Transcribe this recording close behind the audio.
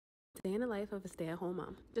Day in the life of a stay-at-home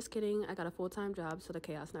mom. Just kidding, I got a full-time job, so the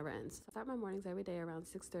chaos never ends. I start my mornings every day around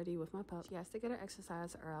 6:30 with my pup. She has to get her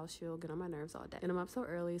exercise or else she'll get on my nerves all day. And I'm up so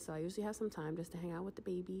early, so I usually have some time just to hang out with the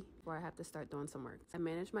baby before I have to start doing some work. I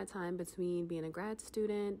manage my time between being a grad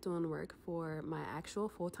student, doing work for my actual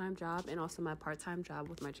full-time job, and also my part-time job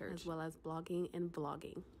with my church, as well as blogging and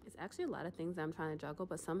vlogging. It's actually a lot of things that I'm trying to juggle,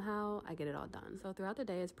 but somehow I get it all done. So throughout the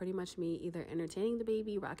day, it's pretty much me either entertaining the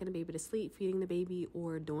baby, rocking the baby to sleep, feeding the baby,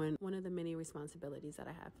 or doing one of the many responsibilities that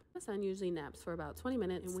I have. My son usually naps for about 20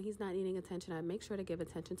 minutes, and when he's not needing attention, I make sure to give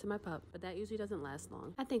attention to my pup, but that usually doesn't last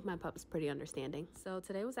long. I think my pup's pretty understanding. So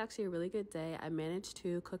today was actually a really good day. I managed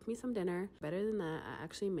to cook me some dinner. Better than that, I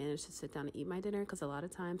actually managed to sit down and eat my dinner because a lot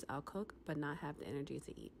of times I'll cook but not have the energy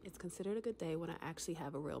to eat. It's considered a good day when I actually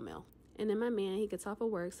have a real meal. And then my man, he gets off of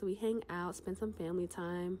work, so we hang out, spend some family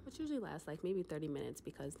time, which usually lasts like maybe 30 minutes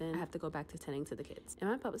because then I have to go back to tending to the kids. And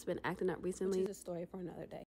my pup's been acting up recently, which is a story for another day.